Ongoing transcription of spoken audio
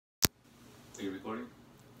Are you recording?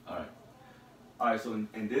 Alright. Alright, so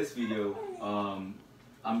in this video,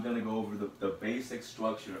 I'm going to go over the basic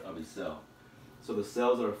structure of a cell. So the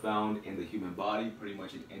cells are found in the human body, pretty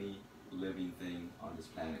much in any living thing on this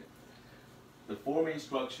planet. The four main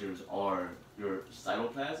structures are your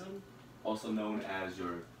cytoplasm, also known as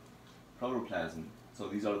your protoplasm. So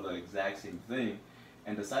these are the exact same thing.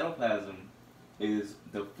 And the cytoplasm is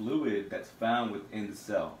the fluid that's found within the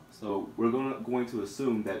cell. So we're going to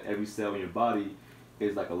assume that every cell in your body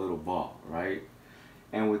is like a little ball, right?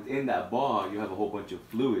 And within that ball, you have a whole bunch of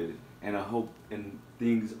fluid, and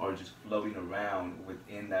things are just floating around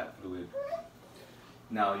within that fluid.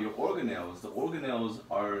 Now, your organelles, the organelles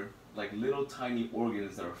are like little tiny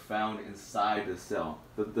organs that are found inside the cell.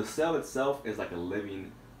 The cell itself is like a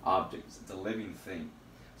living object. It's a living thing.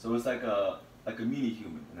 So it's like a mini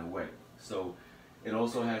human in a way. So it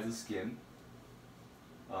also has a skin.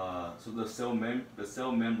 So the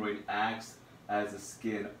cell membrane acts as the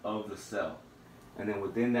skin of the cell. And then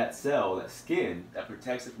within that cell, that skin that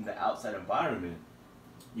protects it from the outside environment,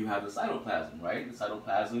 you have the cytoplasm, right? The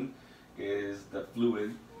cytoplasm is the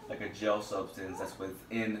fluid, like a gel substance that's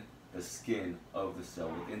within the skin of the cell,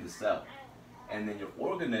 within the cell. And then your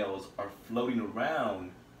organelles are floating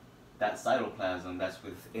around that cytoplasm that's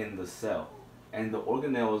within the cell. And the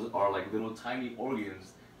organelles are like little tiny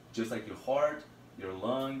organs, just like your heart, your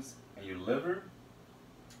lungs, and your liver.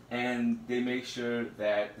 And they make sure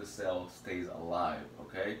that the cell stays alive,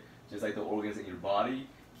 okay? Just like the organs in your body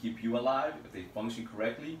keep you alive, if they function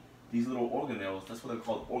correctly, these little organelles, that's what they're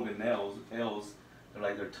called, organelles. They're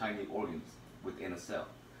like they're tiny organs within a cell.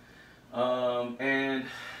 And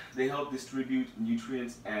they help distribute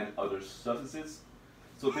nutrients and other substances.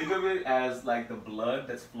 So think of it as like the blood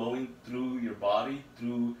that's flowing through your body,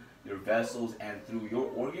 through your vessels, and through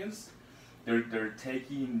your organs. They're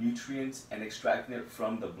taking nutrients and extracting it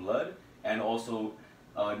from the blood, and also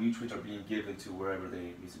nutrients are being given to wherever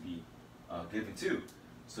they need to be given to,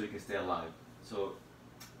 so you can stay alive. So,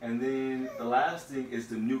 and then the last thing is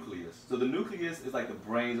the nucleus. So the nucleus is like the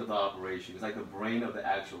brains of the operation. It's like the brain of the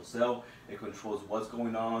actual cell. It controls what's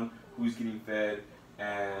going on, who's getting fed,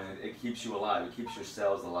 and it keeps you alive. It keeps your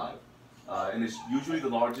cells alive. And it's usually the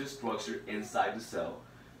largest structure inside the cell.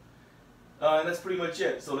 And that's pretty much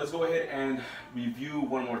it. So let's go ahead and review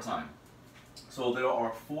one more time. So there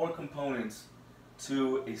are four components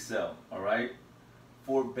to a cell, all right?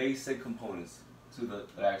 Four basic components to the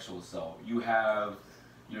actual cell. You have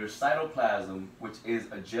your cytoplasm, which is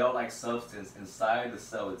a gel-like substance inside the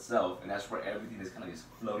cell itself, and that's where everything is kind of just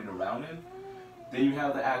floating around in. Then you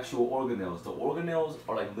have the actual organelles. The organelles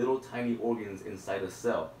are like little tiny organs inside a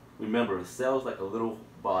cell. Remember, a cell is like a little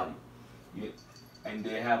body. And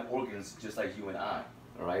they have organs just like you and I,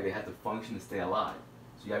 all right? They have to function to stay alive.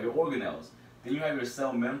 So you have your organelles. Then you have your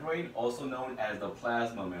cell membrane, also known as the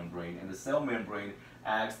plasma membrane. And the cell membrane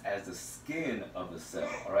acts as the skin of the cell,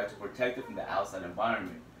 all right, to protect it from the outside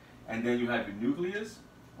environment. And then you have your nucleus,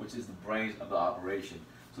 which is the brains of the operation.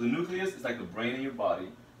 So the nucleus is like the brain in your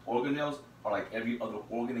body. Organelles are like every other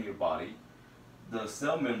organ in your body. The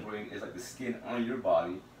cell membrane is like the skin on your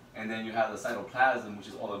body. And then you have the cytoplasm, which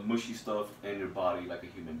is all the mushy stuff in your body like a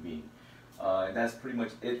human being. And that's pretty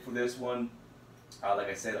much it for this one. Like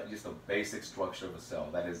I said, just a basic structure of a cell.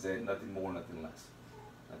 That is it, nothing more, nothing less.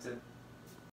 That's it.